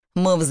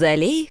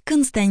Мавзолей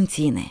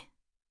Константины.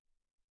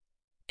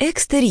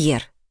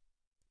 Экстерьер.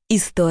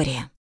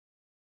 История.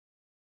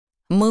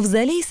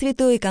 Мавзолей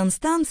святой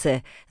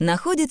Констанции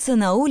находится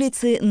на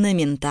улице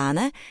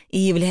Номентана и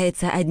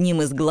является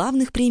одним из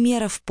главных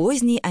примеров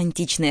поздней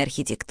античной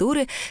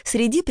архитектуры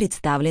среди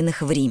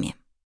представленных в Риме.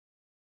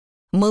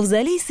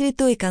 Мавзолей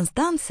святой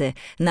Констанции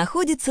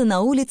находится на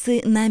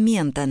улице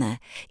Номентана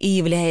и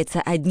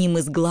является одним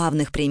из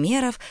главных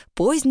примеров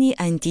поздней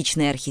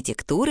античной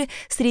архитектуры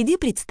среди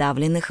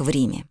представленных в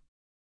Риме.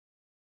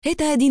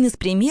 Это один из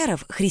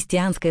примеров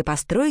христианской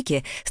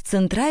постройки с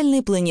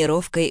центральной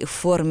планировкой в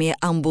форме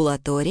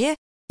амбулатория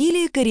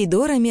или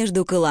коридора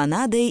между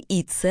колоннадой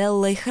и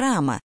целлой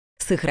храма,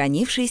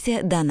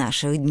 сохранившейся до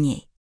наших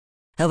дней.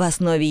 В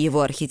основе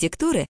его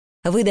архитектуры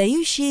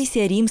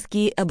выдающиеся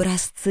римские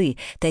образцы,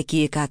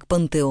 такие как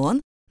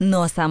пантеон,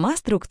 но сама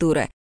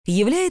структура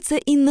является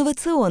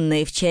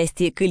инновационной в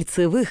части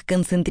кольцевых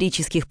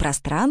концентрических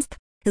пространств,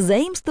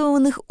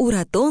 заимствованных у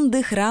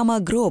ротонды храма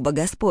Гроба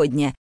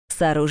Господня,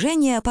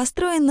 сооружения,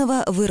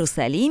 построенного в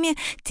Иерусалиме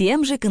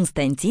тем же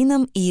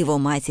Константином и его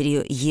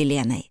матерью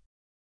Еленой.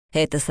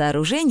 Это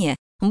сооружение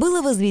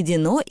было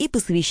возведено и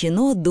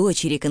посвящено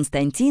дочери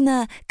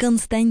Константина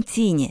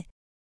Константине.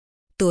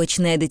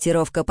 Точная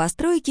датировка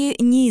постройки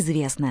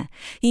неизвестна,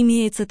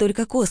 имеются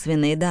только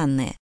косвенные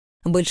данные.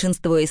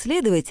 Большинство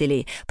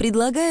исследователей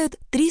предлагают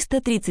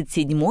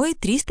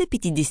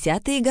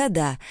 337-350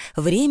 года,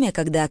 время,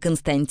 когда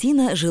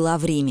Константина жила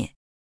в Риме.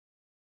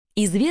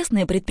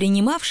 Известны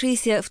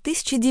предпринимавшиеся в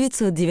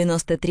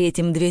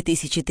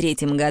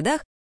 1993-2003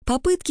 годах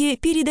попытки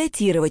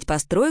передатировать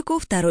постройку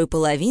второй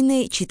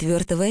половины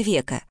IV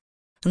века.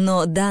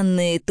 Но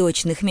данные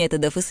точных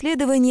методов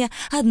исследования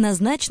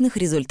однозначных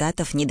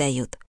результатов не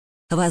дают.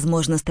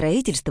 Возможно,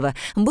 строительство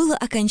было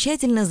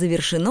окончательно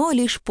завершено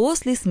лишь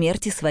после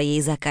смерти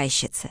своей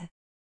заказчицы.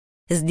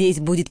 Здесь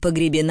будет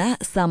погребена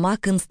сама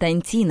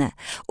Константина,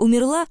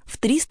 умерла в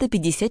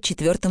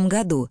 354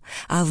 году,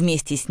 а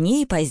вместе с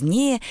ней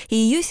позднее и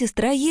ее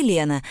сестра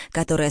Елена,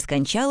 которая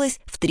скончалась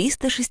в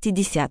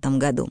 360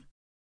 году.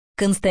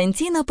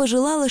 Константина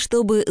пожелала,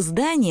 чтобы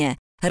здание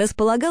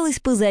располагалась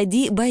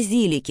позади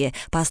базилики,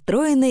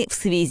 построенной в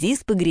связи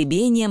с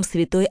погребением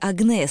святой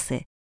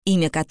Агнесы,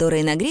 имя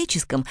которой на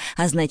греческом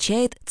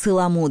означает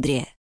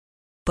 «целомудрие».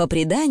 По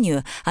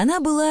преданию, она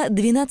была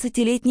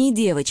 12-летней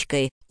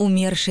девочкой,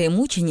 умершей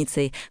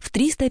мученицей в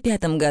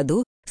 305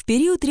 году в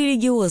период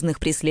религиозных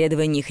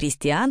преследований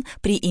христиан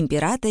при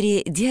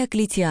императоре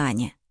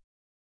Диоклетиане.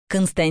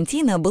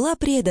 Константина была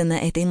предана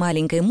этой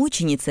маленькой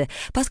мученице,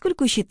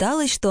 поскольку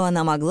считалось, что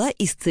она могла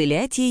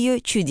исцелять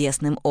ее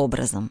чудесным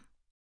образом.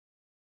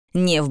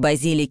 Неф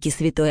базилики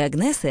святой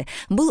Агнесы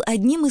был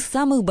одним из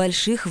самых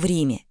больших в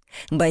Риме.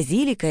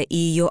 Базилика и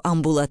ее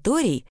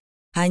амбулаторий,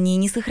 они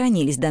не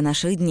сохранились до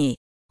наших дней,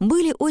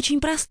 были очень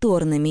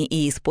просторными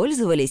и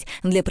использовались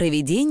для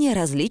проведения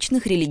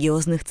различных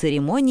религиозных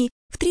церемоний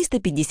в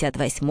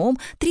 358,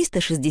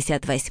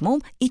 368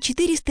 и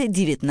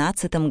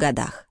 419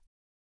 годах.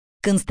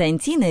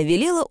 Константина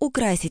велела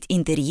украсить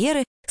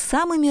интерьеры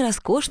самыми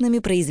роскошными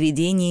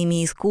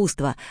произведениями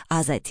искусства,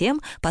 а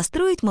затем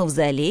построить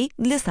мавзолей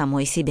для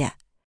самой себя.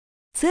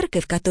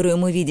 Церковь, которую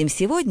мы видим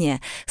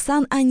сегодня,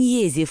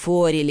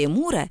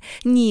 Сан-Аньези-Фуори-Лемура,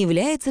 не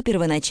является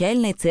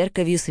первоначальной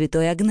церковью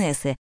святой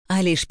Агнесы,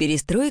 а лишь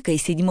перестройкой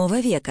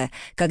VII века,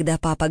 когда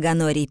папа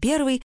Гонорий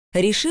I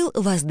решил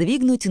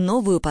воздвигнуть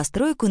новую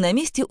постройку на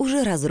месте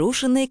уже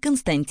разрушенной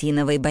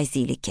Константиновой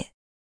базилики.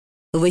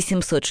 В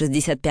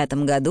 865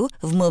 году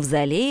в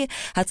мавзолее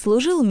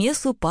отслужил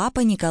мессу папа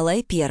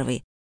Николай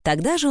I,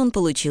 тогда же он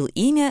получил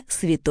имя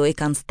святой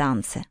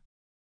Констанции.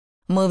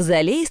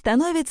 Мавзолей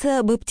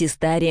становится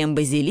баптистарием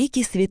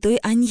базилики святой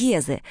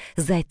Аньезы,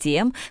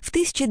 затем в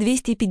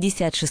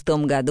 1256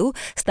 году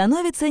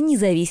становится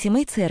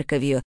независимой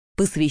церковью,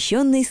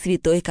 посвященной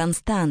святой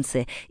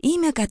Констанции,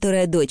 имя,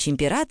 которое дочь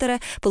императора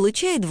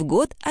получает в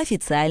год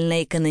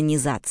официальной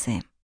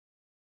канонизации.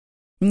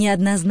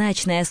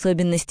 Неоднозначной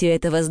особенностью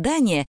этого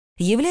здания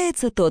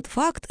является тот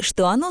факт,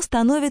 что оно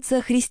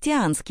становится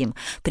христианским,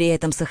 при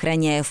этом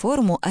сохраняя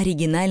форму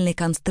оригинальной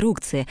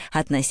конструкции,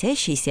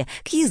 относящейся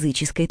к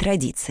языческой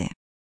традиции.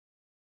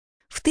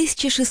 В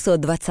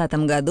 1620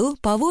 году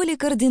по воле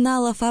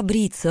кардинала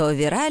Фабрицио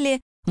Вирали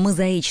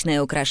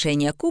мозаичное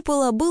украшение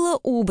купола было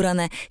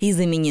убрано и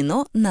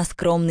заменено на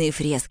скромные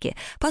фрески,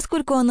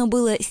 поскольку оно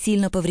было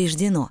сильно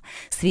повреждено.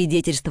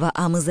 Свидетельства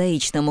о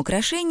мозаичном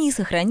украшении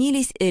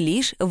сохранились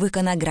лишь в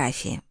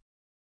иконографии.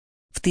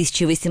 В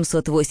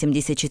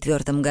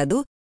 1884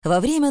 году, во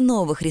время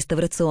новых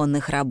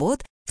реставрационных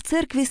работ, в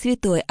церкви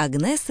святой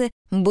Агнесы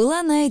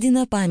была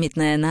найдена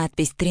памятная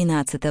надпись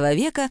XIII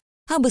века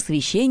об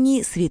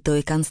освящении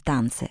святой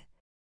Констанции.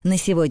 На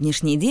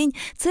сегодняшний день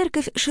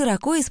церковь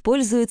широко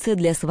используется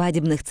для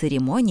свадебных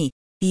церемоний,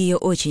 ее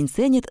очень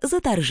ценят за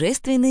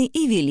торжественный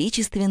и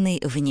величественный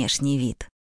внешний вид.